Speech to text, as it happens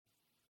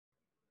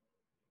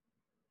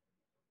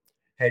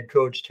Head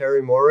coach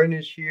Terry Morin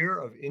is here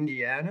of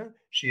Indiana.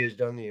 She has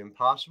done the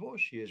impossible.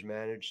 She has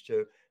managed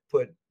to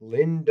put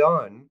Lynn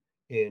Dunn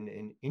in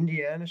an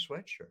Indiana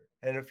sweatshirt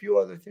and a few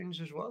other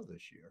things as well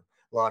this year.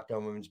 Locked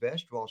On Women's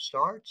Basketball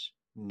starts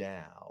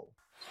now.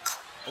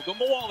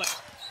 Ogunbowale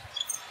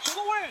for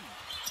the win.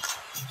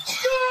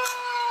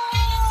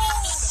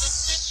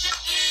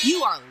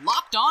 You are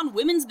Locked On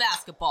Women's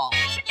Basketball,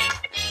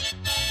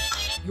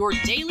 your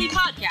daily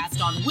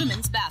podcast on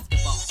women's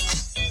basketball.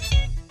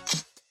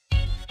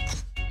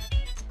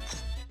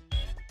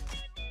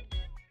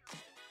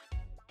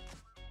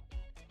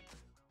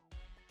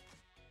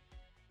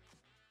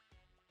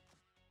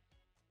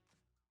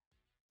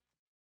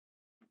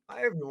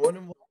 Hi, everyone,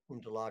 and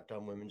welcome to Locked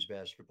On Women's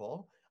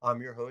Basketball.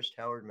 I'm your host,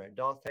 Howard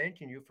Magdahl,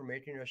 thanking you for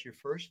making us your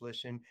first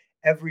listen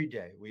every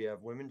day. We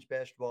have women's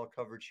basketball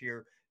coverage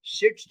here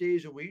 6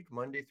 days a week,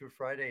 Monday through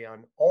Friday,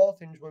 on all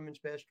things women's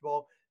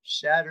basketball.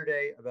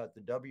 Saturday, about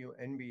the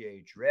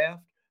WNBA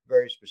draft.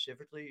 Very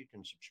specifically, you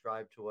can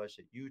subscribe to us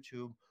at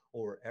YouTube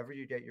or wherever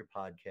you get your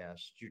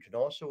podcasts. You can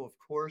also, of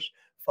course,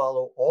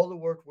 follow all the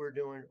work we're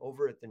doing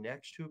over at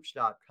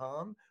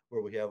thenexthoops.com,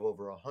 where we have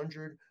over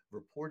 100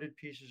 reported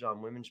pieces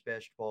on women's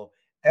basketball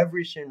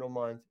every single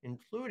month,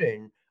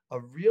 including a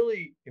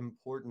really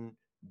important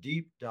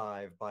deep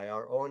dive by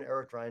our own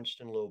Eric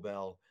Reinston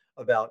Lobel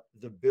about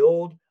the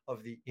build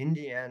of the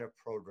Indiana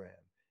program.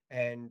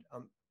 And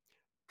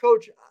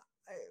Coach,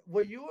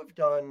 what you have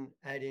done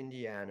at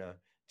Indiana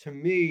to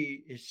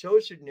me is so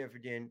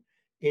significant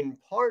in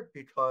part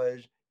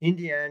because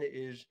Indiana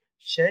is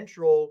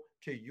central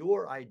to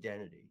your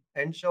identity.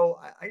 And so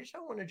I just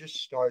want to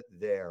just start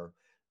there.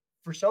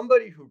 For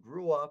somebody who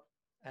grew up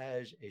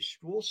as a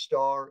school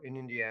star in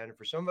Indiana,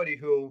 for somebody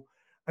who,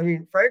 I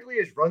mean, frankly,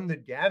 has run the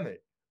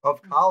gamut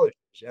of colleges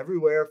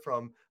everywhere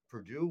from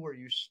Purdue, where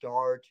you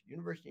start,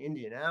 University of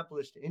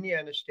Indianapolis to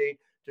Indiana State,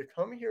 to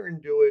come here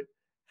and do it.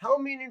 How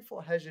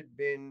meaningful has it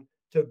been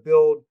to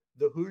build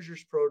the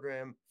Hoosiers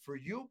program for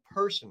you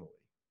personally?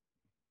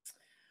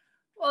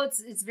 Well,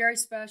 it's very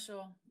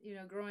special,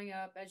 growing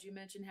up, as you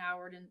mentioned,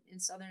 Howard, in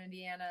Southern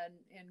Indiana,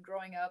 and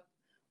growing up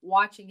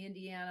watching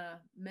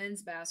Indiana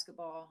men's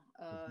basketball,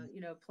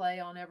 play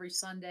on every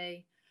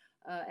Sunday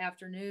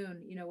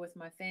afternoon, with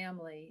my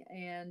family.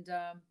 And,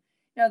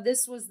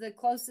 this was the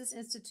closest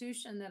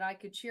institution that I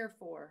could cheer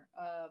for.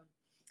 I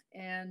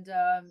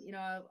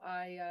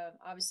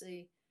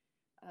obviously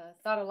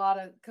thought a lot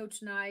of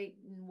Coach Knight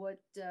and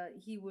what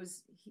he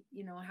was,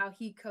 how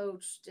he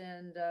coached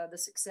and the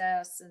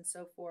success and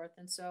so forth.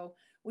 And so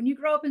when you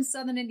grow up in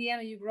Southern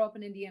Indiana, you grow up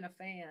an Indiana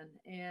fan.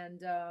 And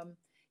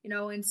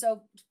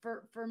so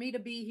for me to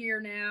be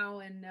here now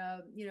and,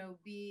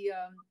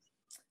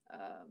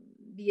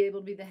 be able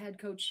to be the head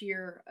coach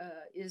here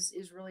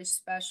is really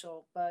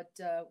special. But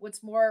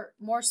what's more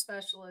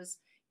special is,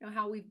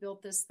 how we've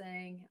built this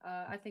thing.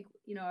 I think,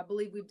 I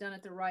believe we've done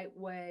it the right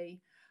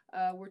way.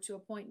 We're to a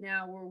point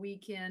now where we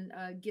can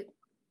get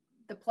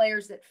the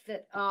players that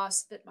fit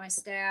us, fit my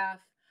staff,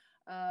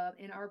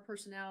 and our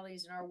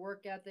personalities and our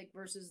work ethic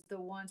versus the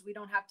ones we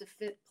don't have to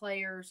fit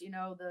players.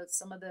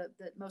 Some of the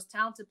most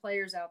talented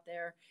players out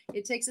there.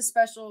 It takes a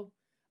special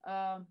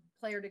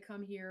player to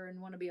come here and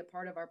want to be a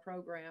part of our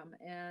program.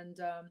 And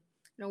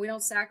we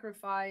don't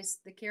sacrifice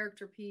the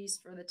character piece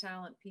for the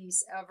talent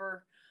piece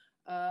ever.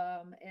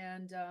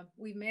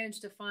 We've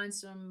managed to find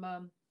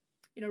some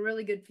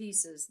really good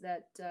pieces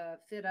that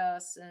fit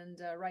us. And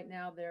right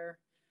now they're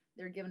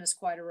giving us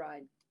quite a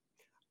ride.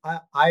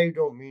 I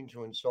don't mean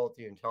to insult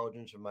the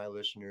intelligence of my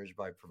listeners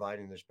by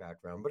providing this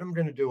background, but I'm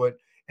going to do it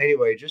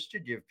anyway, just to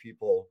give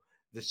people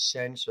the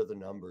sense of the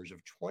numbers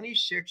of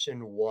 26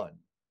 and 1.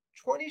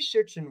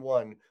 26 and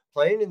 1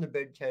 playing in the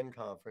Big Ten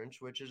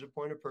Conference, which is a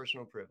point of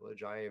personal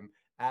privilege. I am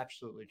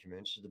absolutely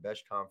convinced is the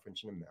best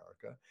conference in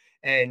America.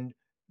 And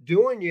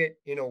doing it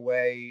in a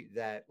way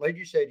that, like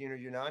you said,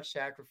 you're not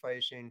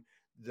sacrificing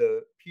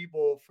the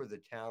people for the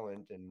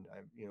talent. And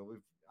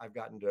I've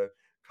gotten to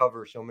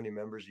cover so many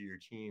members of your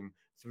team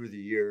through the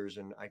years,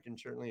 and I can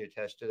certainly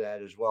attest to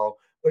that as well.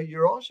 But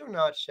you're also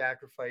not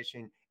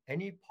sacrificing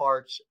any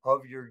parts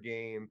of your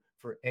game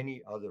for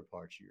any other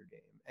parts of your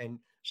game. And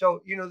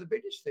so, the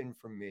biggest thing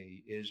for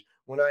me is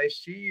when I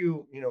see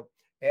you,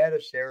 add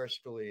a Sarah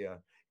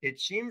Scalia, it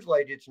seems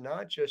like it's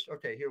not just,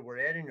 okay, here we're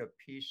adding a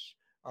piece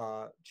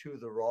to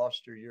the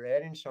roster. You're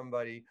adding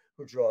somebody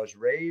who draws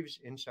raves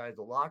inside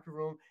the locker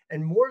room.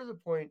 And more to the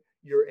point,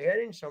 you're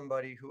adding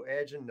somebody who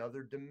adds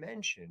another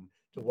dimension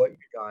to what you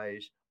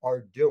guys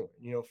are doing.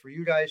 For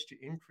you guys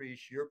to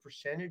increase your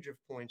percentage of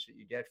points that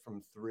you get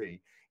from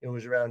three, it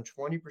was around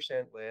 20%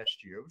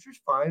 last year, which was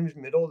fine. It was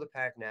middle of the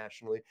pack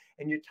nationally.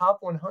 And your top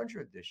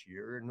 100 this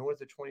year,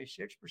 north of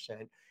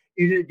 26%.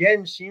 It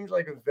again seems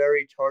like a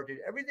very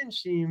targeted, everything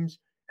seems,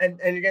 and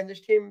again,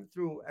 this came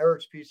through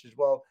Eric's piece as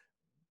well,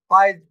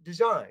 by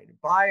design,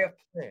 by a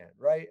plan,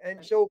 right?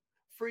 And so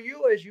for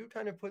you, as you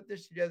kind of put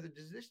this together,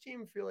 does this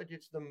team feel like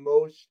it's the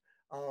most,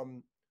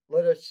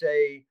 let us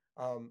say,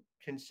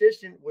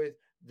 consistent with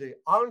the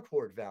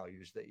on-court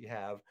values that you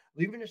have,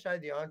 leaving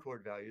aside the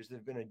on-court values that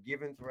have been a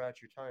given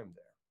throughout your time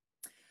there?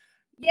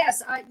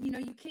 Yes,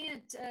 you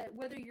can't,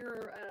 whether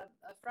you're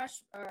a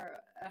fresh or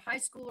a high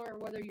schooler or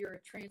whether you're a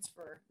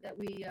transfer that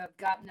we have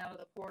gotten out of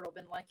the portal,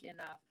 been lucky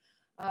enough.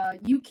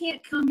 You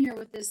can't come here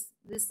with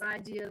this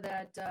idea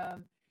that,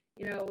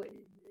 you know,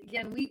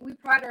 again, we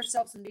pride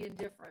ourselves in being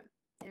different.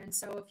 And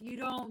so if you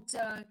don't,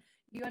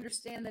 you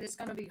understand that it's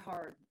going to be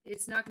hard.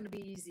 It's not going to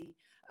be easy.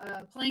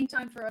 Playing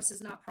time for us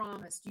is not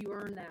promised. You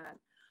earn that.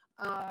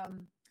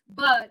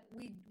 But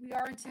we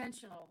are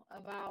intentional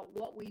about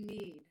what we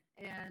need,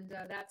 and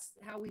that's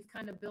how we've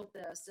kind of built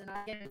this. And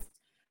again,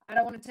 I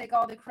don't want to take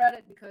all the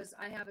credit because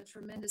I have a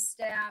tremendous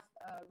staff.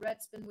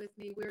 Rhett's been with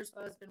me,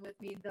 Wiersba's been with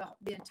me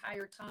the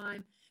entire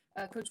time.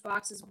 Coach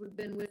Box has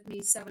been with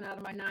me 7 out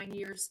of my 9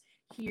 years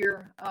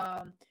here,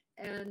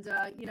 and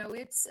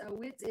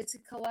it's a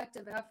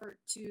collective effort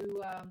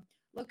to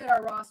look at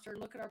our roster,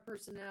 look at our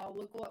personnel,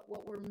 look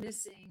what we're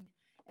missing,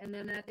 and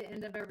then at the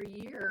end of every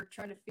year,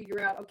 try to figure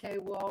out, okay,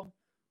 well,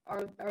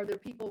 are there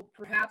people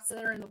perhaps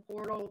that are in the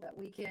portal that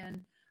we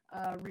can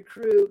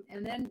recruit?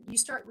 And then you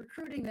start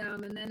recruiting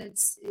them, and then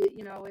it's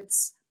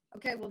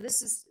okay. Well,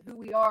 this is who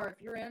we are.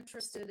 If you're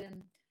interested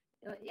in,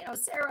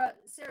 Sarah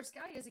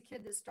Scalia is a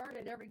kid that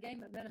started every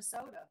game at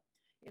Minnesota,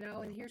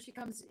 and here she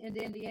comes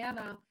into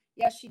Indiana.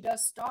 Yes, she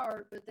does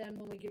start, but then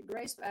when we get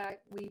Grace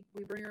back, we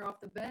bring her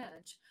off the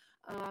bench.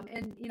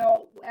 And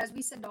as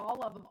we said to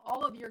all of them,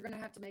 all of you are going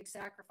to have to make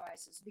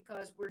sacrifices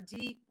because we're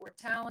deep, we're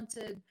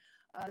talented.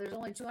 There's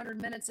only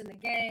 200 minutes in the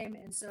game,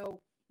 and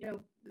so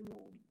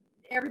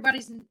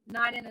everybody's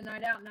night in and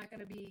night out not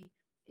going to be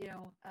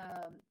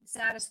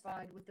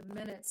satisfied with the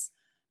minutes.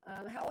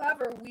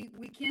 However,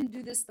 we can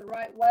do this the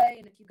right way,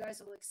 and if you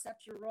guys will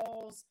accept your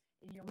roles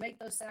and you'll make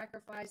those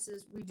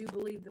sacrifices, we do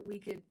believe that we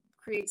could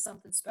create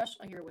something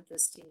special here with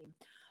this team.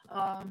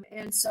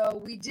 And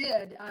so we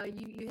did.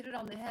 You hit it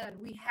on the head.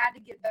 We had to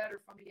get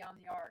better from beyond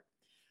the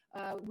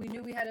arc. We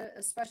knew we had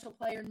a special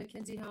player in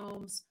Mackenzie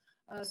Holmes.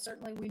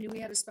 Certainly, we knew we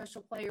had a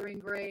special player in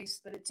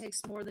Grace, but it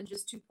takes more than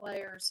just 2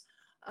 players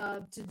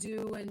to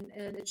do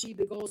and achieve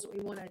the goals that we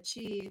want to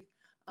achieve.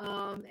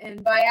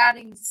 And by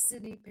adding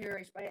Sydney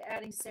Parrish, by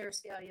adding Sarah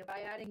Scalia,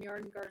 by adding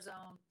Yarden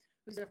Garzone,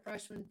 who's a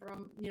freshman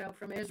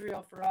from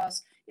Israel for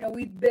us,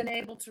 we've been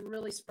able to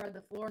really spread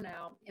the floor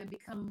now and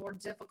become more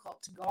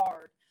difficult to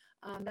guard.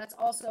 That's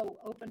also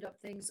opened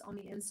up things on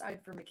the inside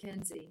for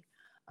Mackenzie.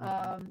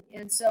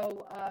 And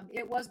so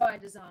it was by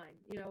design.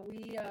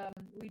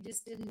 We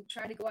just didn't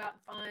try to go out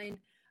and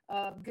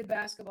find good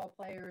basketball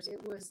players.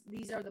 It was,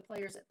 these are the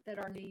players that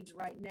are needs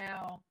right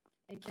now,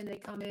 and can they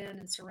come in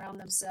and surround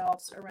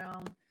themselves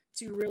around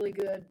 2 really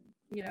good,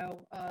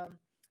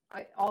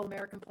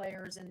 All-American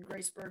players in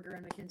Grace Berger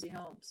and Mackenzie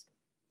Holmes.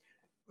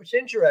 What's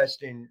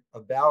interesting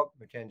about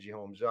Mackenzie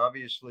Holmes,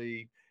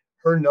 obviously,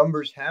 her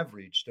numbers have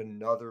reached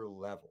another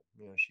level.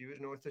 She was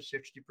north of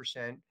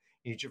 60%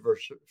 each of her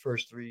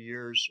first 3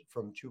 years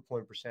from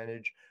 2-point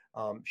percentage.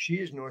 She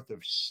is north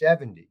of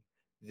 70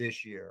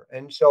 this year.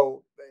 And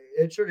so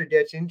it sort of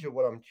gets into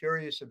what I'm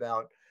curious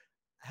about,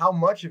 how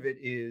much of it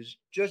is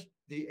just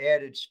the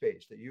added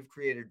space that you've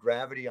created,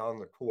 gravity on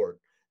the court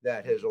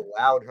that has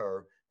allowed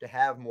her to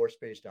have more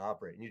space to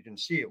operate. And you can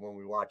see it when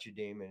we watch you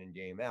game in and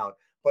game out.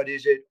 But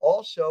is it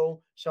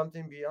also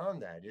something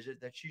beyond that? Is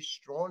it that she's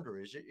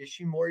stronger? Is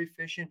she more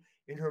efficient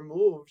in her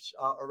moves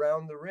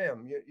around the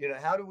rim?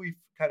 How do we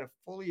kind of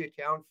fully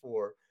account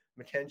for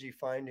Mackenzie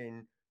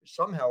finding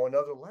somehow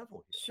another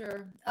level here?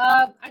 Sure.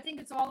 I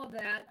think it's all of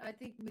that. I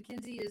think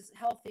Mackenzie is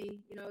healthy.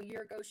 A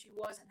year ago she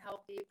wasn't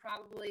healthy.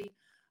 Probably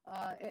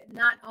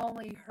not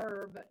only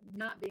her, but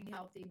not being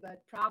healthy,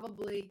 but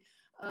probably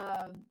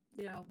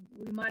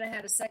we might have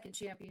had a second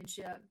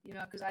championship,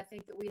 because I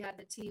think that we had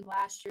the team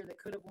last year that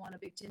could have won a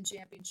Big Ten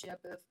championship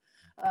if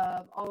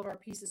all of our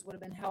pieces would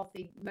have been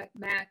healthy,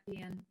 Mac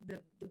being the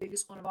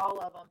biggest one of all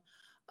of them.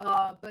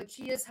 But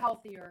she is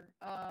healthier,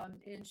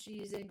 and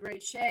she's in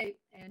great shape,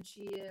 and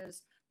she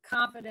is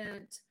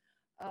confident.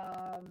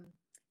 The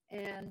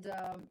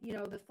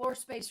floor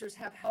spacers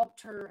have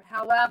helped her.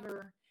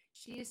 However,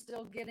 she is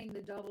still getting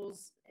the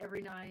doubles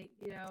every night,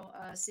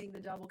 seeing the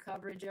double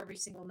coverage every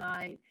single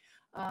night.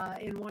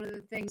 And one of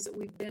the things that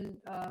we've been,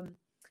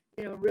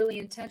 really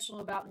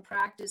intentional about in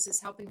practice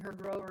is helping her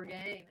grow her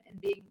game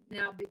and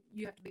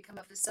you have to become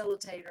a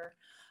facilitator.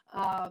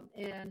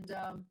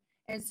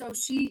 And so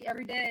she,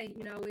 every day,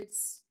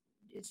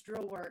 it's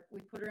drill work. We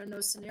put her in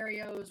those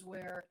scenarios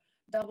where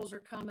doubles are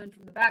coming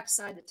from the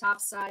backside, the top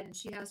side, and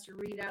she has to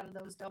read out of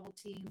those double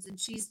teams. And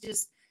she's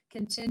just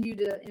continued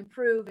to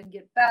improve and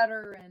get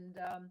better. And,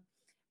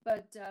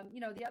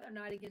 the other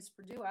night against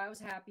Purdue, I was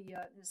happy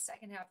in the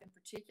second half in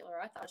particular.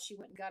 I thought she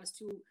went and got us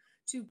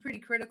two pretty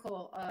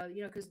critical,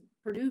 because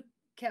Purdue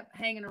kept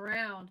hanging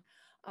around.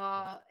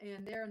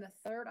 And there in the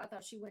third, I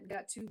thought she went and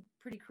got 2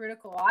 pretty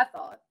critical, I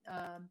thought,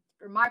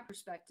 from my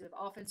perspective,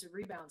 offensive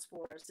rebounds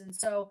for us. And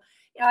so,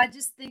 I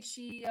just think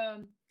she,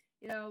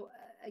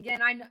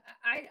 again,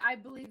 I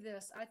believe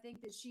this. I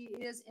think that she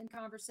is in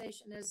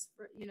conversation as,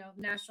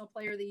 National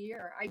Player of the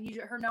Year. I use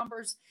her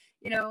numbers,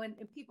 and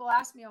people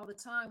ask me all the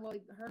time, well,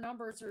 her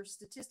numbers or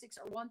statistics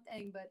are one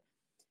thing, but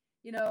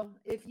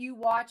if you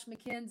watch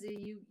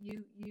Mackenzie,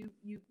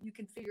 you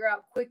can figure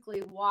out quickly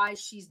why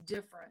she's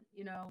different.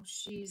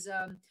 She's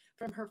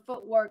from her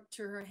footwork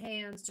to her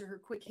hands to her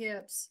quick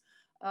hips.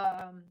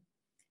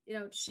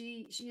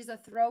 She's a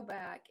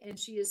throwback, and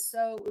she is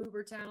so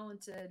uber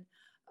talented.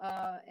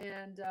 I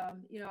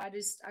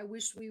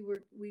wish we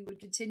would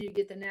continue to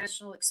get the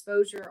national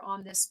exposure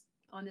on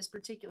this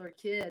particular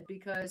kid,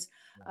 because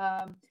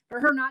for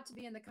her not to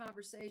be in the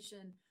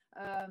conversation,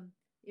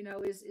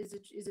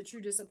 is a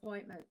true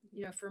disappointment,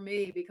 for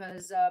me,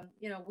 because of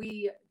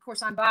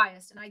course I'm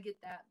biased and I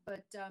get that,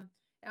 but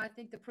I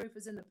think the proof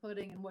is in the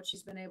pudding and what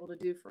she's been able to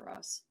do for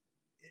us.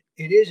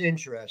 It is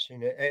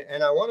interesting,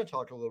 and I want to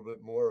talk a little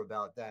bit more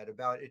about that.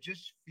 About it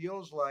just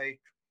feels like,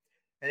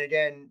 and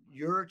again,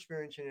 you're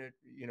experiencing it,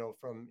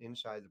 from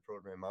inside the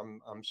program.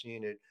 I'm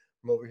seeing it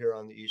from over here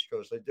on the East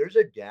Coast. Like there's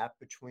a gap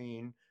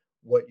between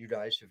what you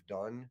guys have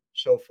done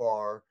so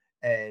far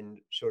and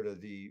sort of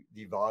the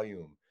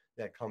volume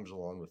that comes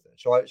along with it.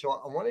 So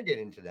I want to get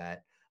into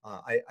that.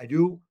 I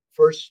do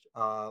first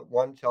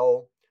want to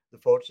tell the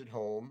folks at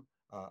home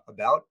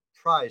about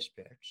Prize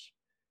Picks.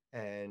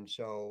 And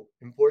so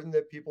important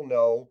that people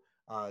know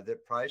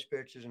that Prize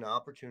Picks is an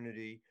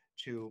opportunity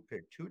to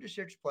pick 2 to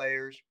 6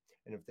 players.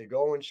 And if they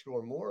go and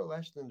score more or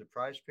less than the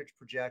Prize Picks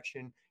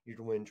projection, you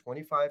can win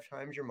 25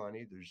 times your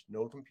money. There's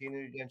no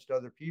competing against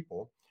other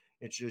people.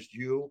 It's just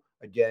you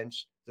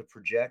against the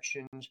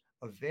projections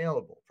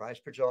available. Prize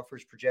Picks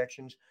offers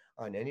projections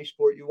on any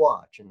sport you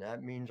watch, and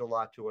that means a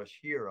lot to us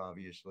here,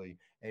 obviously.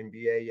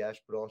 NBA, yes,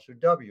 but also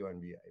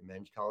WNBA,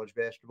 men's college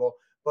basketball,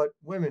 but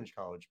women's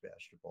college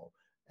basketball.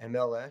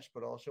 MLS,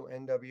 but also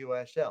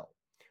NWSL.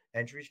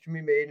 Entries can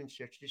be made in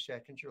 60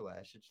 seconds or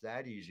less. It's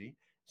that easy.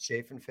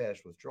 Safe and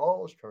fast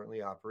withdrawal is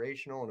currently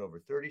operational in over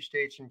 30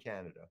 states and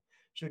Canada.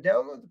 So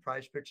download the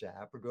PrizePicks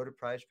app or go to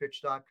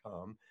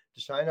prizepicks.com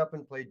to sign up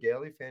and play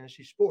daily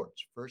fantasy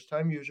sports.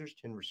 First-time users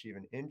can receive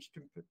an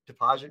instant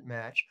deposit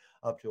match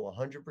up to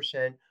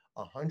 100%,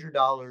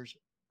 $100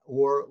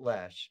 or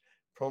less.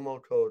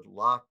 Promo code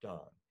Locked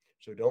On.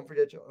 So don't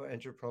forget to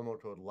enter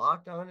promo code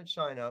Locked On and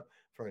sign up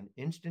for an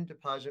instant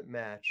deposit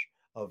match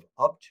of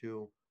up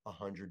to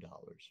 $100.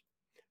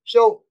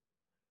 So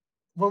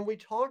when we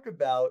talk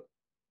about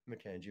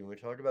Mackenzie, when we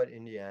talk about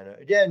Indiana,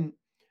 again,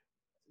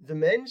 the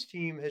men's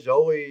team has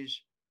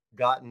always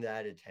gotten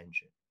that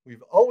attention.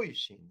 We've always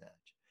seen that.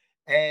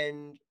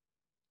 And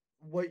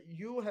what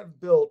you have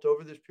built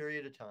over this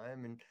period of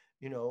time, and,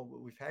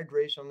 we've had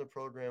Grace on the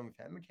program, we've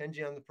had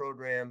Mackenzie on the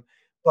program,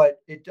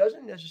 but it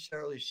doesn't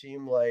necessarily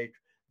seem like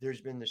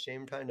there's been the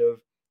same kind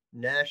of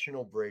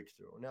national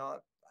breakthrough. Now,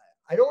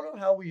 I don't know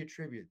how we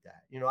attribute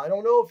that. I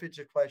don't know if it's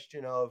a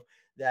question of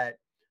that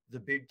the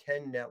Big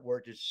Ten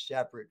network is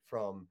separate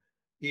from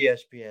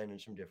ESPN in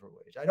some different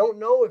ways. I don't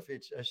know if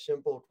it's a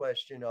simple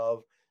question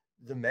of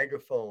the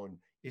megaphone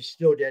is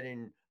still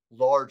getting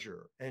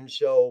larger. And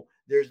so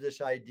there's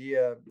this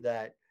idea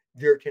that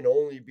there can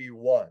only be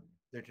one.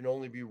 There can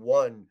only be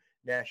one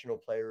national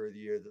player of the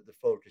year that the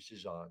focus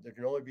is on. There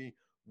can only be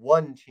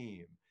one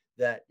team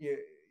that,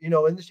 in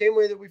the same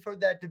way that we've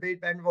heard that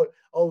debate back and forth,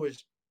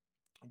 is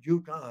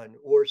UConn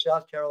or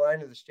South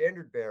Carolina the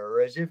standard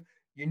bearer, as if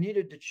you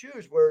needed to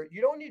choose, where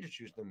you don't need to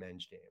choose the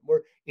men's game,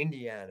 where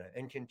Indiana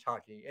and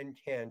Kentucky and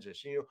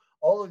Kansas,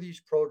 all of these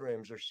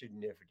programs are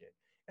significant.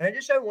 And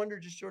I wonder,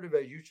 just sort of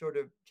as you sort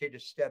of take a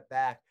step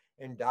back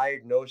and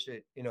diagnose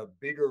it in a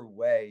bigger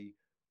way,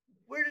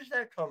 where does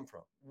that come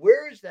from?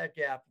 Where is that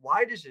gap?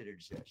 Why does it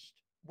exist?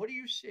 What do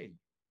you see?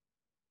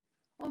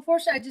 Well,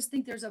 unfortunately, I just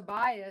think there's a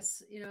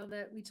bias,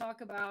 that we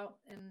talk about,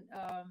 and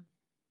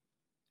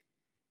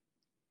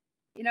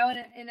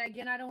and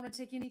again, I don't want to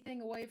take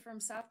anything away from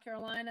South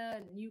Carolina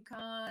and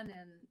UConn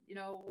and,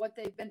 what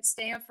they've been,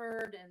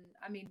 Stanford. And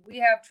I mean, we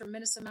have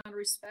tremendous amount of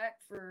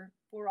respect for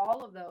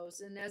all of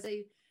those. And as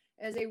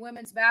a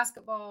women's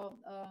basketball,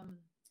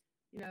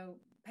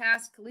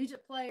 past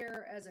collegiate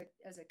player, as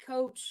a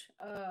coach,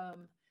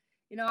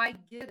 I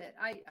get it.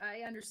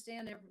 I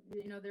understand,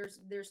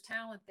 there's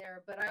talent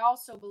there, but I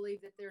also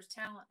believe that there's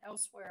talent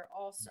elsewhere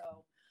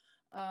also.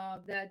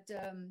 That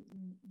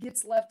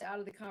gets left out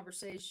of the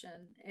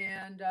conversation.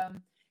 And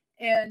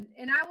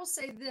I will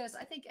say this,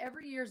 I think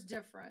every year is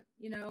different,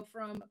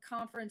 from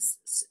conference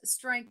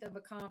strength of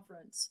a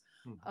conference.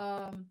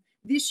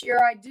 This year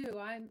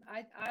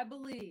I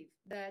believe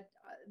that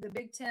the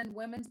Big Ten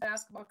Women's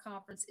Basketball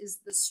Conference is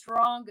the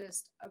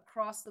strongest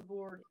across the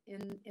board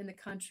in the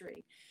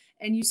country.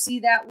 And you see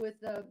that with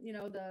the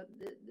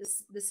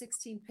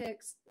 16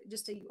 picks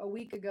just a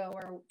week ago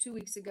or 2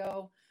 weeks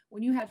ago,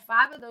 when you had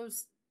 5 of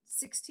those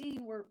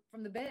 16 were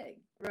from the Big,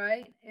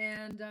 right?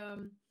 And,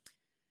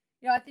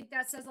 I think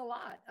that says a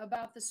lot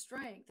about the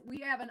strength. We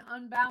have an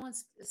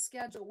unbalanced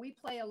schedule. We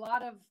play a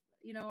lot of,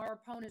 our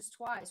opponents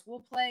twice.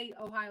 We'll play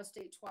Ohio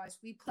State twice.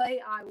 We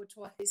play Iowa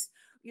twice.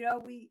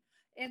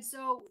 And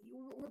so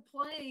we're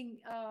playing,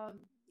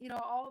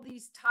 all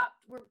these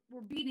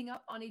we're beating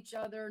up on each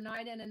other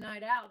night in and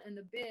night out in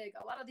the Big.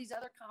 A lot of these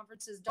other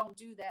conferences don't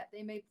do that.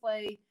 They may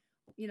play,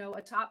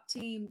 a top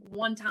team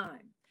one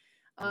time.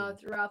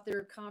 throughout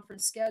their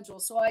conference schedule.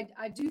 So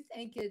I do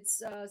think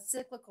it's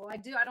cyclical. I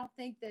don't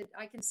think that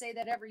I can say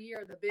that every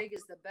year the big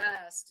is the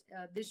best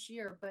this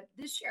year, but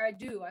this year I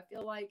do. I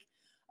feel like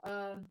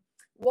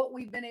what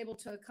we've been able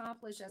to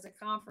accomplish as a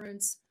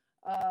conference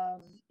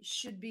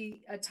should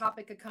be a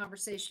topic of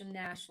conversation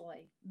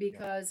nationally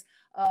because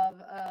of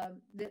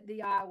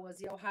the Iowas,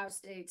 the Ohio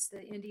States, the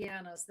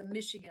Indianas, the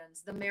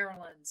Michigans, the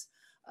Marylands.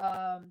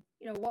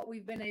 What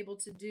we've been able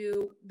to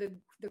do,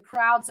 the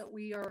crowds that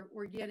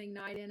we're getting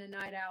night in and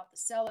night out, the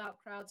sellout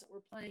crowds that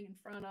we're playing in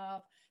front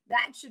of,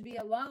 that should be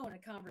alone a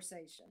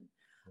conversation.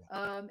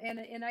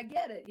 And I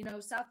get it,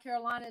 South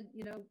Carolina,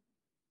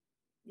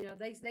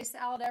 they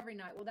sell out every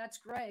night. Well, that's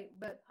great.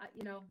 But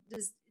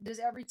does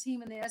every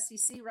team in the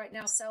SEC right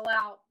now sell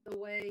out the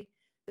way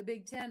the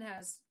Big Ten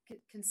has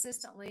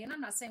consistently? And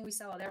I'm not saying we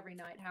sell out every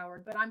night,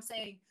 Howard, but I'm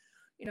saying,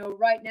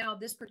 right now,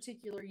 this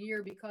particular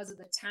year, because of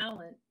the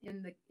talent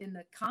in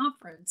the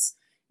conference,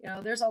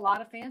 there's a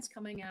lot of fans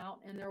coming out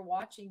and they're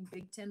watching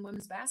Big Ten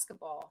women's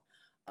basketball.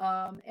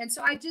 And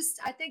so I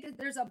think that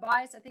there's a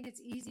bias. I think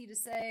it's easy to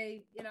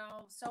say,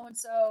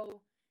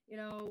 so-and-so,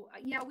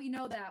 yeah, we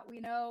know that. We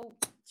know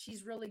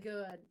she's really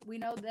good. We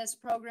know this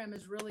program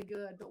is really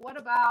good. But what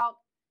about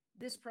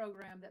this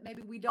program that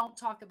maybe we don't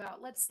talk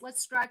about? Let's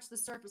scratch the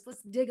surface.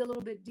 Let's dig a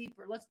little bit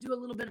deeper. Let's do a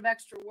little bit of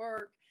extra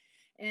work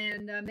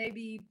and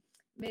maybe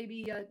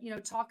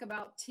talk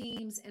about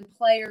teams and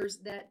players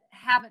that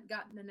haven't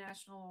gotten the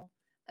national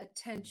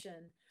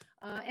attention.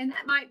 And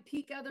that might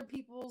pique other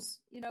people's,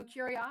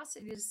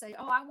 curiosity to say,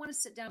 oh, I want to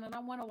sit down and I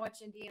want to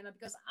watch Indiana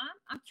because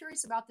I'm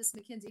curious about this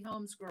Mackenzie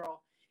Holmes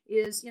girl.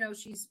 She's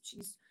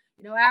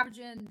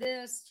averaging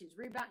this, she's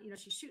rebounding,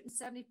 she's shooting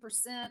 70%.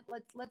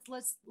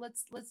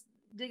 Let's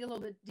dig a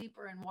little bit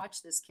deeper and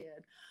watch this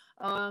kid.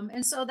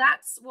 And so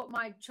that's what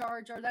my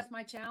charge, or that's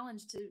my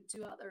challenge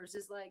to others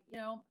is like,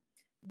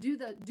 do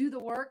the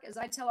work. As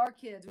I tell our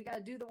kids, we got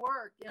to do the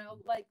work,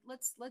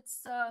 let's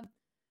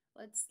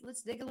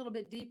dig a little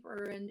bit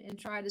deeper and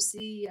try to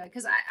see,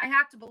 because I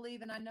have to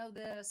believe, and I know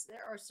this,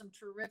 there are some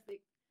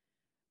terrific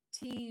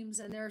teams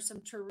and there are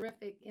some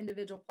terrific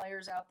individual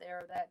players out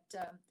there that,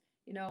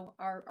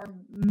 are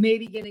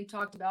maybe getting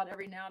talked about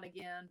every now and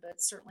again,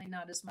 but certainly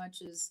not as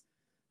much as,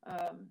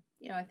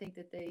 I think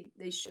that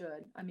they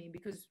should. I mean,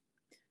 because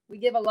we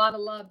give a lot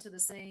of love to the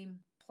same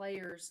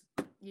players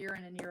year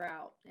in and year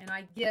out. And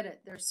I get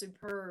it. They're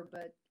superb,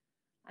 but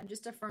I'm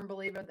just a firm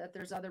believer that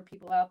there's other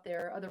people out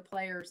there, other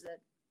players that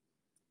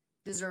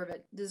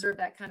deserve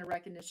that kind of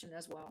recognition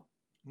as well.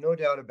 No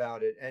doubt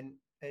about it.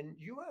 And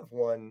you have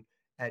one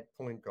at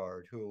point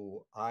guard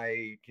who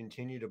I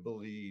continue to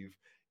believe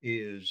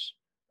is,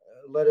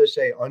 let us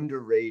say,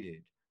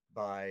 underrated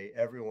by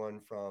everyone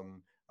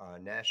from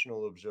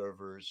national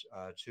observers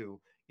to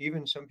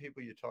even some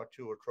people you talk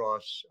to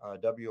across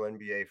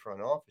WNBA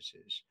front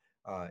offices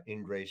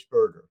in Grace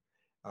Berger.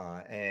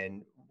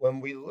 And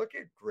when we look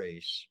at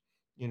Grace,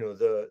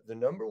 the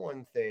number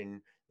one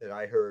thing that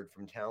I heard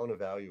from talent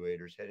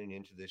evaluators heading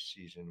into this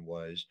season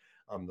was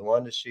they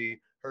wanted to see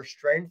her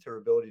strength, her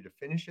ability to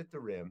finish at the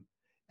rim,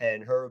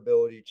 and her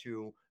ability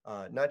to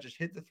not just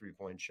hit the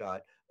three-point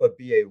shot, but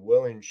be a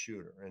willing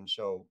shooter. And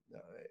so,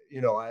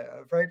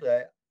 frankly,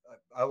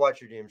 I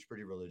watch your games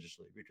pretty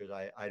religiously because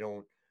I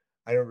don't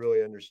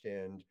really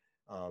understand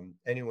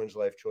anyone's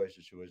life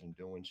choices who isn't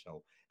doing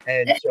so.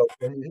 And so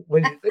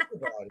when you think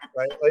about it,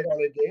 right, like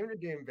on a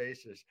game-to-game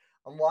basis,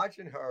 I'm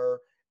watching her,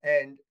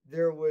 and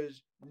there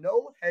was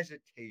no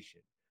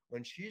hesitation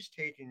when she's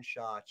taking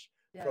shots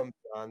from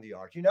beyond the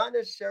arc. You're not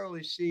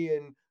necessarily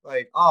seeing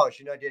like, oh,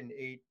 she's not getting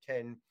 8,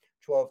 10,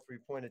 12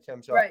 3-point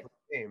attempts out per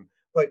game.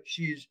 But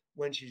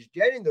when she's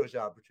getting those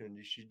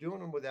opportunities, she's doing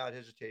them without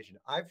hesitation.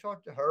 I've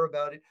talked to her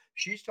about it.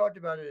 She's talked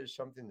about it as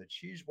something that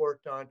she's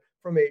worked on.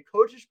 From a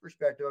coach's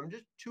perspective, I'm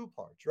just two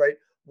parts, right?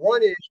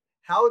 One is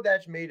how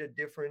that's made a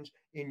difference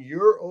in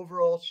your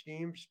overall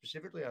scheme,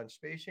 specifically on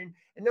spacing.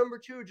 And number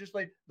two, just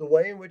like the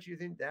way in which you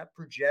think that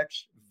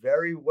projects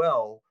very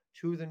well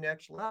to the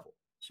next level.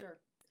 Sure.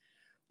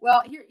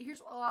 Well, here's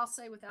what I'll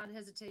say without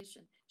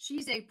hesitation.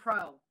 She's a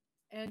pro,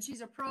 and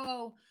she's a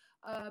pro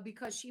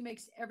because she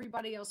makes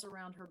everybody else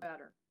around her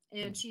better.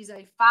 And she's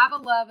a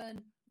 5'11"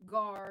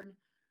 guard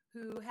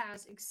who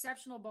has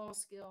exceptional ball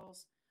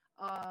skills,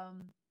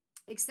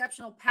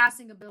 exceptional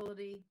passing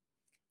ability,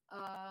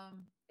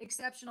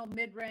 exceptional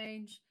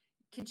mid-range.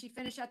 Can she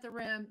finish at the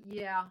rim?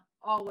 Yeah,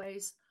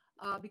 always,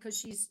 because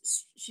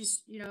she's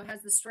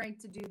has the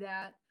strength to do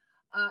that.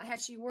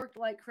 Has she worked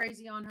like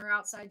crazy on her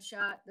outside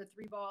shot, the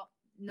three ball?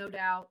 No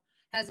doubt.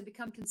 Has it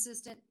become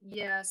consistent?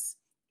 Yes.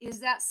 Is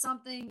that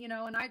something,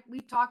 and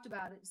we've talked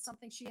about it,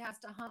 something she has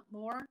to hunt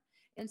more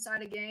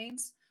inside of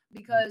games,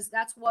 because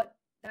that's what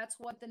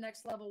the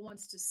next level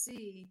wants to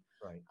see.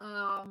 Right.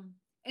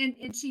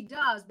 And she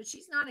does, but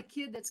she's not a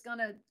kid that's going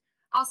to,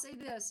 I'll say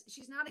this,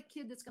 she's not a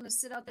kid that's going to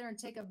sit out there and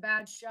take a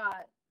bad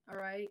shot, all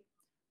right,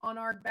 on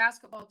our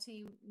basketball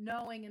team,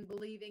 knowing and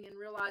believing and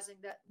realizing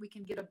that we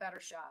can get a better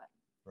shot.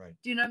 Right.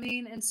 Do you know what I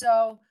mean? And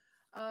so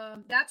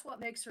That's what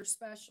makes her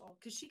special,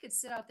 because she could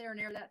sit out there and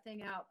air that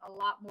thing out a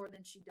lot more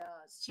than she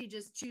does. She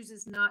just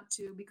chooses not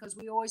to, because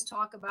we always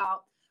talk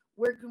about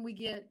where can we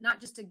get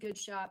not just a good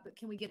shot, but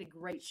can we get a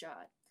great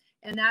shot?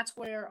 And that's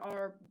where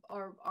our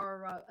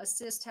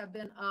assists have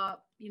been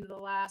up,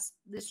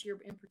 this year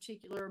in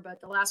particular,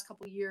 but the last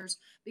couple of years,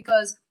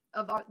 because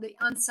of the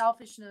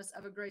unselfishness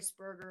of a Grace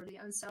Berger, the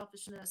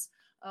unselfishness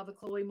of a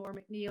Chloe Moore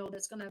McNeil,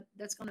 that's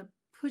gonna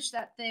push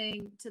that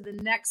thing to the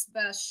next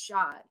best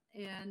shot.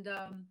 And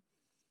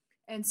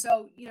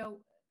so,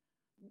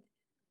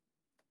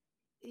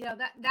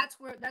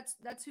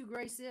 that's who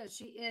Grace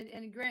is.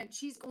 And Grant,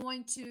 she's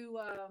going to,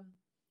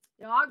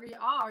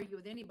 I'll argue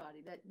with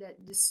anybody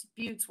that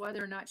disputes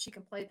whether or not she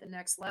can play at the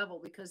next level,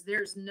 because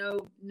there's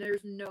no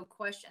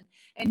question,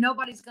 and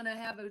nobody's going to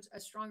have a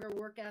stronger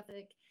work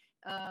ethic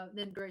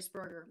than Grace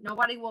Berger.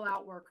 Nobody will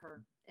outwork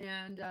her.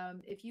 And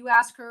if you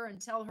ask her and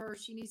tell her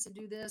she needs to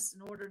do this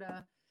in order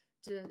to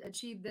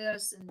achieve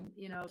this and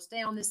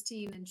stay on this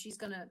team, and she's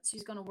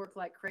gonna work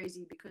like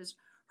crazy, because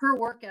her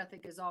work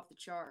ethic is off the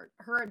chart.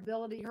 Her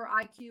ability, her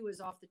IQ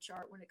is off the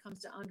chart when it comes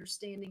to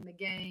understanding the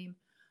game,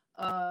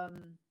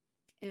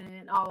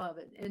 and all of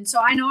it. And so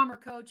I know I'm her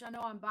coach. I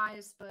know I'm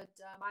biased, but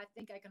I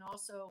think I can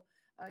also.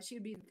 She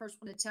would be the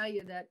first one to tell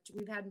you that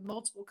we've had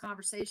multiple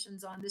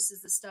conversations on this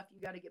is the stuff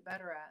you got to get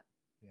better at.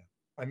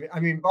 Yeah, I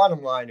mean,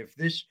 bottom line, if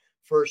this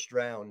first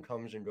round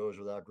comes and goes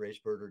without Grace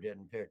Berger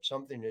getting picked,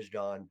 something has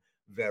gone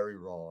very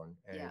wrong,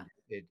 and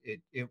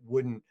it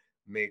wouldn't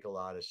make a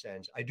lot of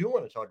sense. I do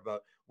want to talk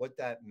about what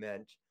that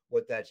meant,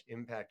 what that's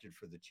impacted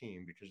for the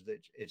team, because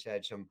it's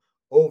had some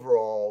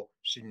overall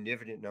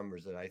significant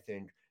numbers that I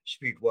think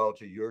speak well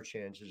to your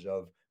chances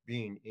of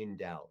being in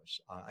Dallas.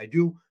 I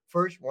do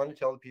first want to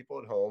tell the people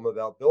at home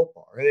about Built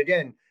Bar, and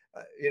again,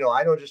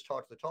 I don't just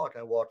talk the talk;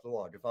 I walk the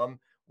walk. If I'm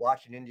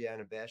watching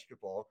Indiana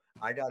basketball,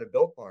 I got a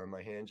Built Bar in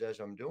my hands as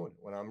I'm doing it.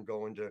 When I'm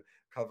going to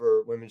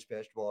cover women's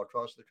basketball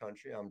across the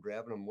country, I'm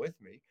grabbing them with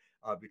me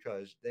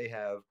because they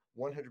have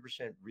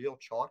 100% real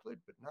chocolate,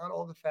 but not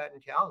all the fat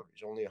and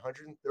calories, only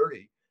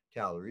 130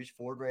 calories,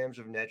 4 grams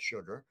of net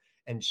sugar,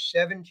 and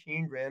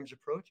 17 grams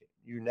of protein.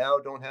 You now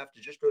don't have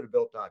to just go to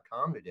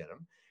built.com to get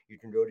them. You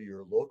can go to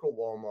your local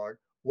Walmart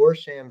or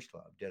Sam's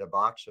Club, get a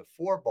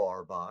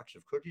 4-bar box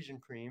of cookies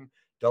and cream,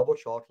 double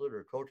chocolate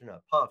or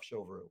coconut puffs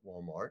over at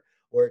Walmart,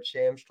 or at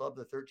Sam's Club,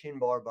 the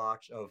 13-bar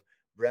box of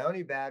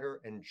brownie batter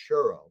and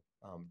churro.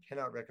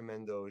 Cannot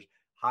recommend those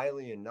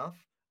highly enough.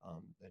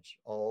 That's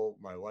all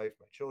my wife,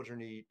 my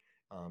children eat.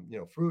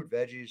 Fruit,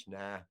 veggies,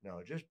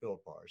 no, just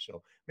Built Bars.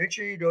 So make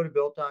sure you go to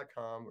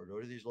built.com or go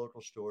to these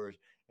local stores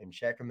and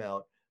check them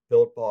out.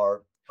 Built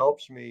Bar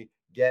helps me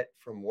get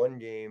from one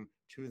game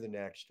to the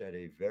next at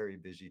a very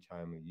busy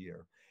time of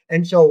year.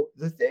 And so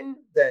the thing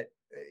that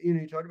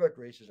you talk about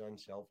Grace's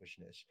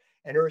unselfishness,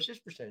 and her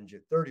assist percentage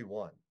at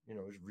 31,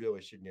 is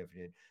really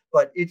significant.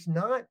 But it's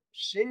not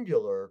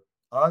singular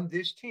on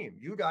this team.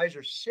 You guys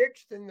are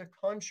 6th in the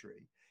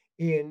country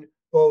in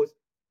both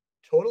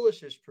total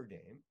assists per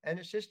game and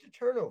assist to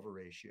turnover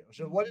ratio.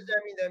 So what does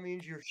that mean? That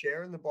means you're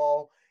sharing the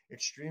ball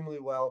extremely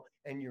well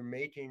and you're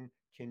making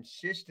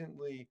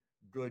consistently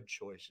good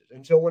choices.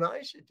 And so when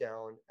I sit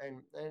down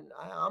and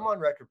I'm on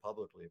record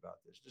publicly about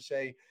this to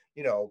say,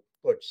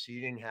 look,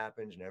 seeding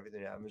happens and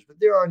everything happens, but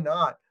there are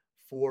not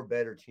 4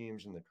 better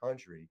teams in the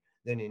country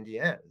than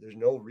Indiana. There's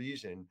no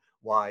reason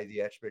why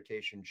the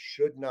expectation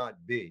should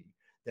not be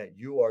that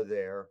you are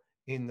there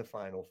in the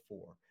Final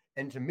Four.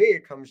 And to me,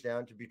 it comes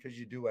down to because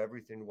you do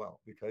everything well,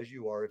 because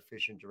you are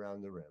efficient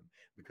around the rim,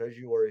 because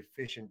you are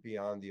efficient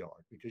beyond the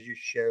arc, because you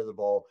share the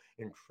ball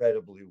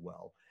incredibly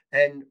well.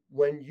 And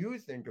when you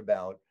think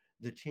about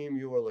the team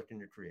you are looking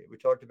to create, we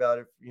talked about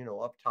it,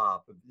 up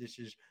top. This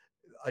is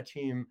a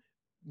team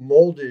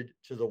molded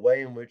to the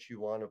way in which you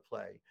want to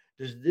play.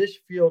 Does this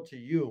feel to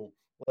you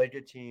like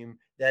a team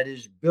that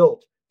is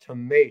built to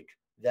make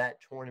that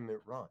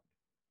tournament run?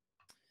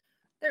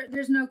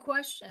 There's no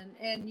question.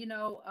 And,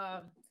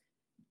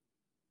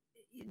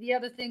 the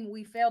other thing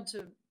we failed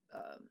to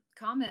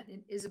comment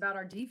is about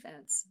our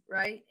defense,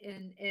 right?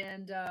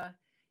 And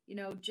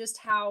just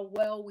how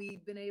well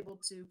we've been able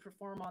to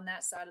perform on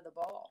that side of the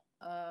ball.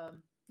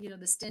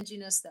 The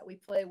stinginess that we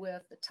play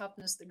with, the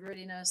toughness, the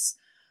grittiness.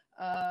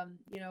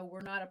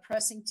 We're not a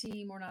pressing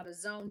team. We're not a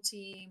zone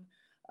team.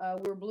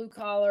 We're blue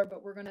collar,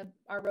 but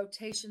our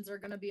rotations are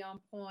going to be on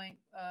point.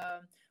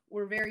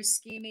 We're very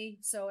schemy.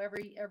 So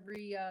every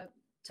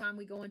time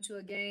we go into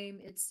a game,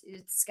 it's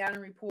scout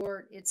and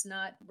report.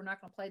 We're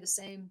not going to play the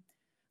same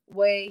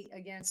way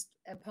against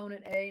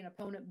opponent A and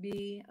opponent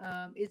B.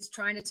 It's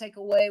trying to take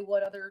away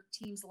what other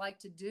teams like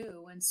to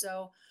do. And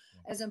so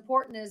as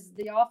important as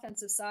the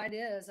offensive side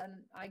is, and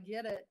I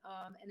get it,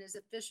 and as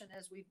efficient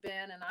as we've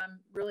been, and I'm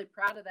really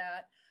proud of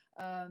that,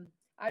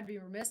 I'd be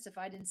remiss if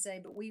I didn't say,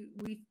 but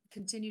we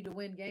continue to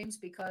win games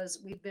because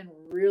we've been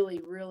really,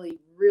 really,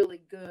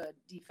 really good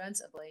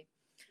defensively.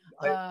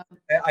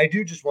 I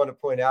do just want to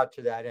point out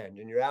to that end,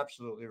 and you're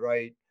absolutely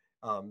right,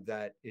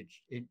 that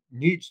it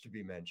needs to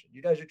be mentioned.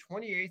 You guys are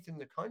 28th in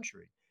the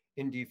country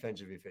in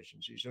defensive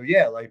efficiency. So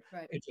yeah, like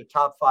Right. it's a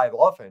top 5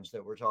 offense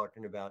that we're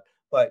talking about.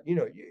 But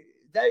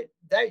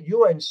that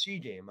UNC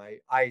game,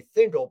 I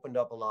think opened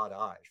up a lot of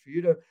eyes for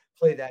you to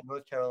play that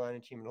North Carolina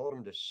team and hold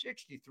them to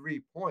 63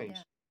 Yeah.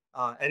 points.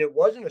 And it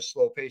wasn't a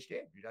slow paced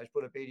game. You guys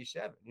put up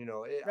 87.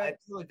 I Right.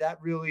 feel like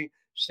that really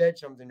said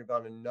something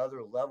about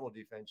another level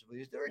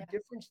defensively. Is there a Yeah.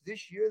 difference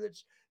this year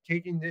that's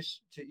taking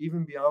this to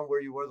even beyond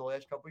where you were the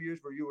last couple of years,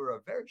 where you were a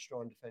very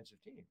strong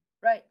defensive team?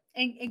 Right.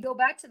 And go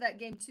back to that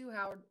game too,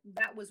 Howard.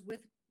 That was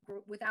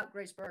without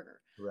Grace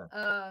Berger. Correct.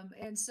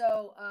 And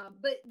so,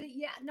 but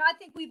yeah, no, I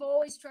think we've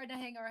always tried to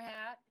hang our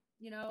hat.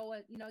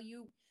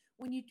 You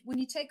when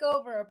you take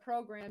over a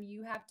program,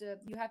 you have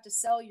to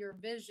sell your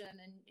vision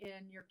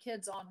and your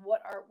kids on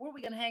what are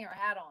we going to hang our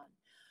hat on.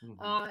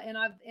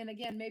 Mhm. And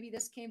again, maybe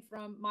this came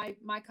from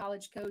my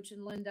college coach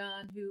in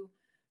Lindon, who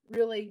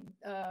really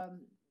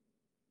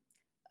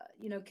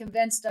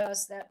convinced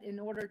us that in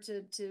order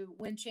to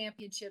win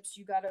championships,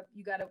 you gotta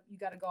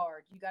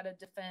guard, you gotta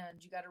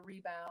defend, you gotta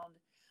rebound.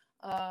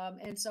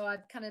 And so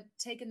I've kind of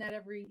taken that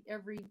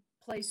every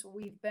place where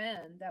we've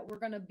been, that we're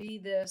going to be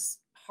this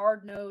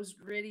hard-nosed,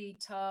 gritty,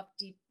 tough,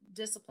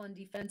 disciplined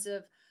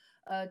defensive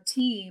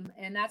team.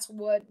 And that's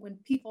what, when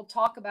people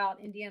talk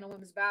about Indiana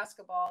women's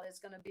basketball, it's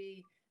going to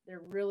be, they're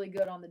really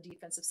good on the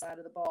defensive side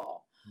of the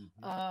ball.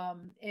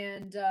 Mhm.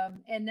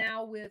 And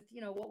now with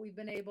what we've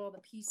been able, the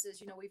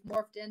pieces, we've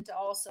morphed into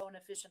also an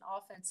efficient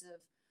offensive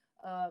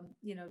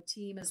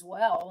team as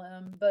well.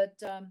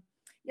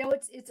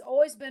 It's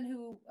always been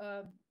who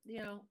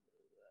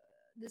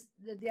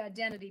the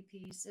identity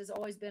piece has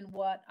always been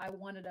what I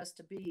wanted us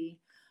to be.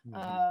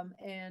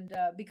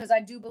 Mhm. Because I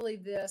do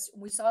believe this,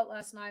 we saw it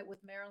last night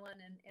with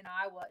Maryland and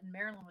Iowa, and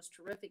Maryland was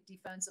terrific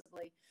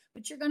defensively,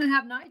 but you're going to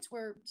have nights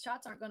where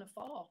shots aren't going to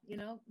fall.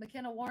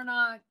 McKenna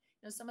Warnock,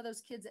 some of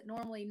those kids that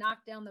normally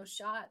knock down those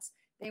shots,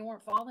 they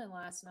weren't falling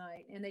last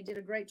night, and they did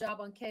a great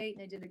job on Kate,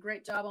 and they did a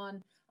great job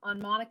on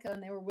Monica,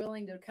 and they were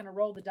willing to kind of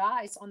roll the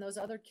dice on those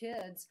other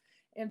kids.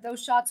 And if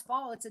those shots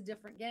fall, it's a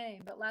different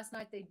game. But last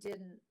night they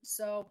didn't.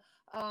 So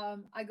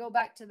I go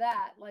back to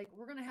that. Like,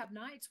 we're going to have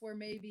nights where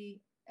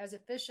maybe, as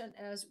efficient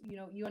as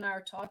you and I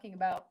are talking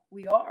about,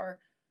 we are.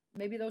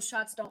 Maybe those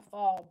shots don't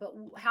fall, but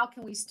how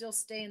can we still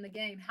stay in the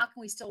game? How can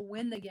we still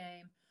win the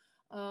game?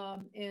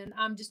 And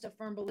I'm just a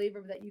firm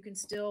believer that you can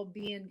still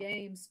be in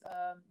games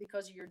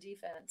because of your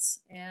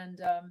defense.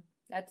 And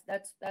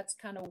that's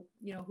kind of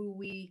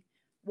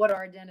what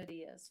our identity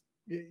is.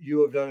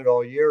 You have done it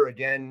all year.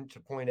 Again, to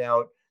point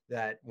out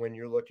that when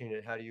you're looking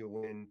at how do you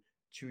win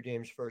 2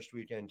 games first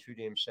weekend, 2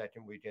 games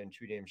second weekend,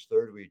 2 games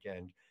third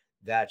weekend,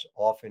 that's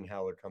often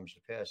how it comes to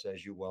pass,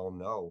 as you well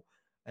know.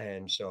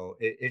 And so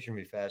it can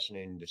be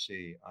fascinating to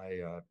see.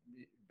 I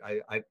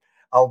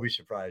I'll be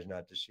surprised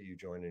not to see you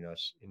joining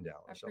us in I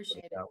Dallas. I'll put it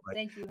appreciate it. that way.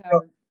 Thank you, So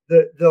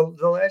Howard.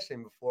 the last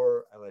thing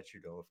before I let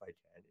you go, if I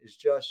can, is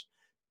just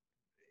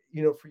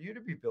for you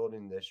to be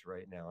building this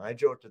right now. I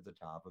joked at the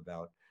top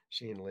about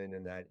seeing Lynn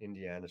in that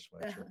Indiana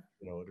sweatshirt,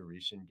 at a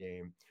recent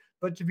game,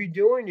 but to be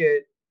doing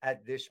it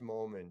at this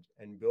moment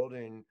and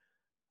building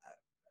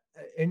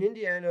in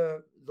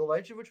Indiana, the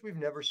likes of which we've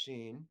never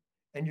seen,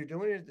 and you're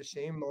doing it at the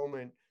same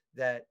moment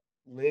that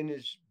Lynn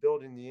is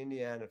building the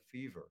Indiana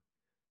fever.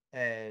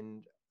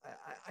 And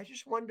I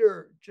just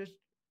wonder just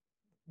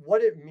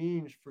what it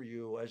means for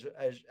you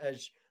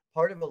as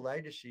part of a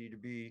legacy to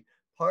be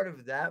part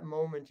of that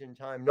moment in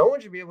time. No one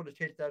should be able to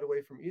take that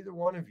away from either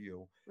one of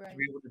you, to Right.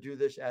 be able to do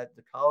this at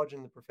the college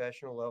and the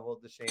professional level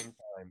at the same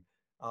time.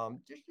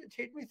 Just to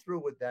take me through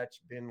what that's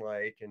been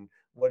like and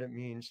what it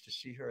means to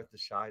see her at the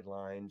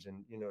sidelines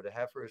and to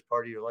have her as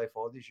part of your life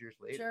all these years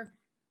later. Sure.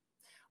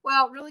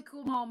 Well, really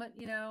cool moment.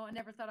 I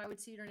never thought I would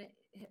see her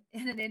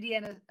in an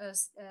Indiana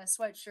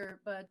sweatshirt,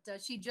 but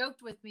she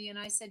joked with me, and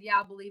I said, "Yeah,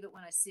 I'll believe it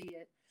when I see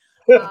it."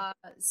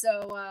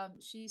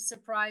 She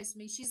surprised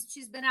me.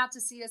 She's been out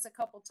to see us a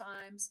couple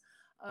times,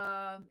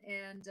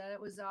 and it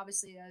was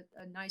obviously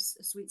a nice,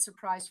 sweet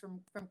surprise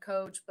from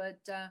Coach.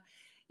 But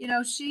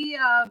she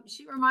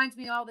reminds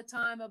me all the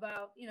time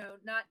about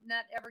not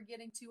ever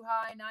getting too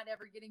high, not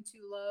ever getting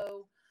too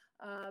low.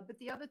 But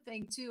the other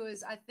thing too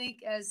is, I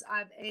think as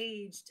I've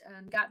aged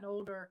and gotten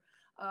older,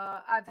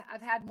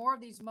 I've had more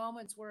of these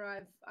moments where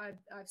I've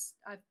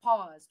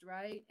paused,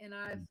 right, and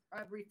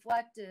I've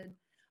reflected,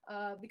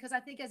 because I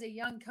think as a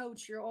young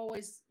coach, you're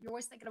always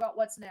thinking about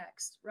what's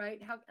next,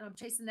 right? How I'm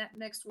chasing that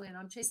next win,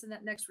 I'm chasing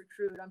that next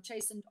recruit, I'm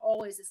chasing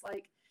always. It's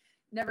like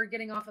never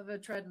getting off of a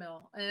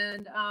treadmill,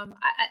 and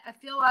I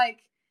feel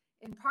like,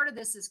 and part of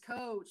this is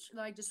Coach,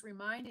 like, just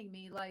reminding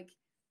me, like,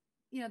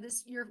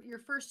 this your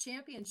first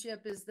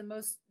championship is the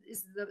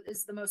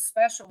most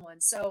special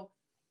one. So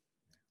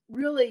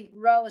really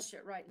relish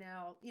it right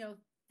now.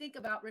 Think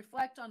about,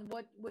 reflect on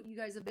what you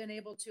guys have been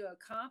able to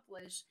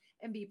accomplish,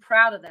 and be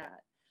proud of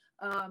that.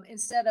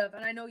 Instead of,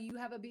 and I know you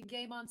have a big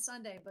game on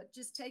Sunday, but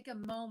just take a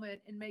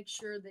moment and make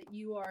sure that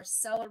you are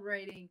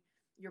celebrating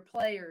your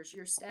players,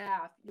 your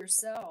staff,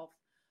 yourself,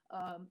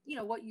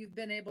 what you've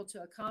been able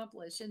to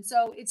accomplish. And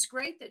so it's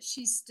great that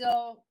she's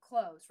still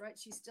close, right?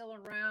 She's still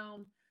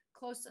around,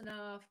 close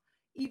enough.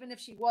 even if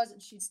she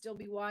wasn't, she'd still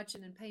be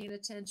watching and paying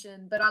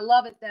attention. But I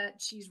love it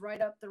that she's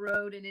right up the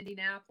road in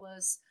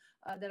Indianapolis,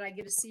 that I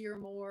get to see her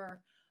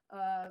more,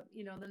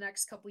 the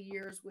next couple of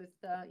years with,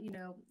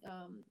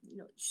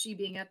 she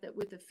being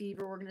with the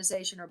Fever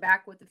organization or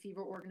back with the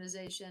Fever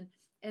organization.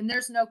 And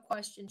there's no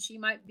question she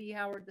might be,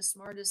 Howard, the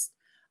smartest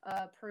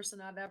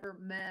person I've ever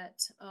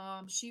met.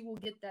 She will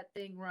get that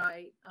thing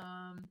right.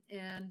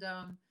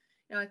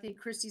 I think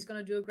Christy's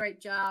going to do a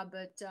great job,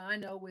 but I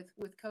know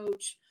with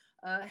Coach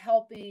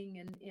helping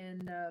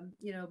and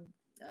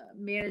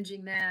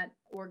managing that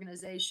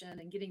organization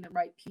and getting the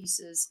right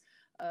pieces,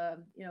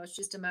 it's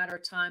just a matter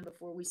of time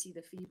before we see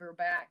the Fever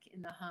back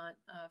in the hunt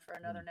for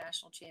another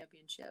national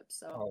championship,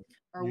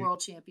 or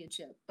world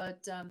championship. But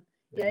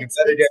you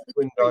better get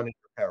wind on in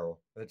your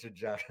peril. That's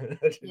exactly.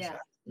 Yeah.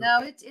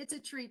 No, it's a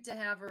treat to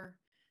have her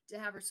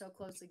so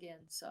close again.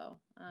 So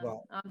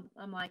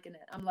I'm liking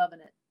it. I'm loving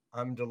it.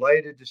 I'm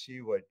delighted to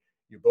see what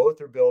you both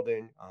are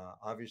building.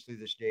 Obviously,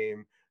 this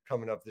game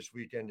coming up this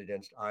weekend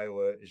against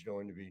Iowa is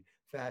going to be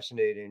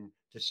fascinating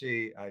to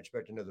see. I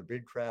expect another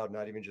big crowd,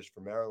 not even just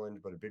for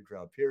Maryland, but a big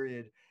crowd,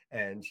 period.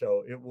 And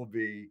so it will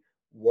be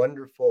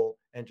wonderful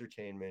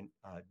entertainment.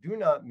 Do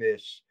not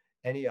miss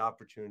any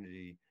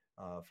opportunity,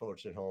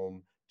 folks at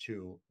home,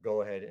 to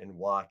go ahead and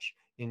watch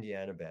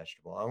Indiana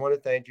basketball. I want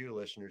to thank you,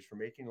 listeners, for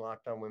making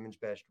Locked On Women's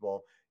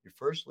Basketball your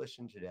first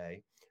listen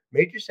today.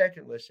 Make your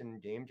second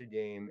listen game to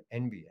game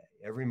NBA.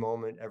 Every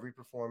moment, every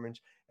performance,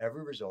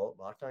 every result.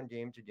 Locked On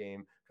Game to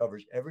Game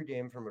covers every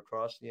game from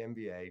across the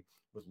NBA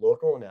with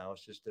local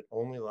analysis that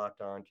only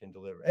Locked On can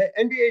deliver.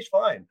 NBA is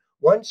fine.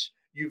 Once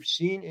you've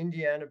seen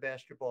Indiana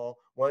basketball,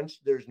 once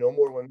there's no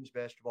more women's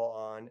basketball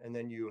on, and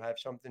then you have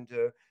something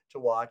to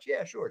watch,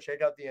 yeah, sure,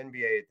 check out the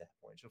NBA at that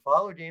point. So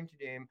follow Game to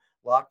Game,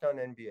 Locked On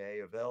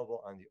NBA,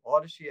 available on the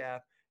Odyssey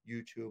app,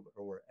 YouTube,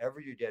 or wherever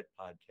you get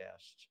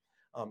podcasts.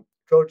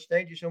 Coach,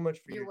 thank you so much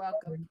for your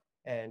welcome.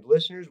 And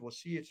listeners, we'll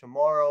see you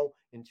tomorrow.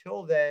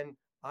 Until then,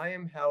 I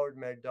am Howard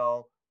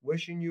Megdal,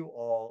 wishing you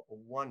all a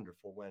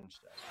wonderful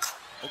Wednesday.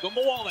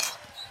 Ogunbowale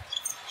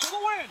for the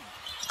win.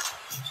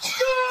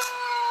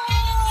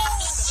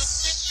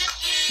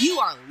 You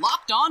are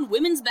Locked On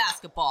Women's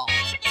Basketball,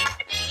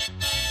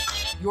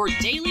 your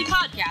daily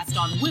podcast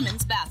on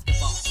women's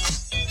basketball.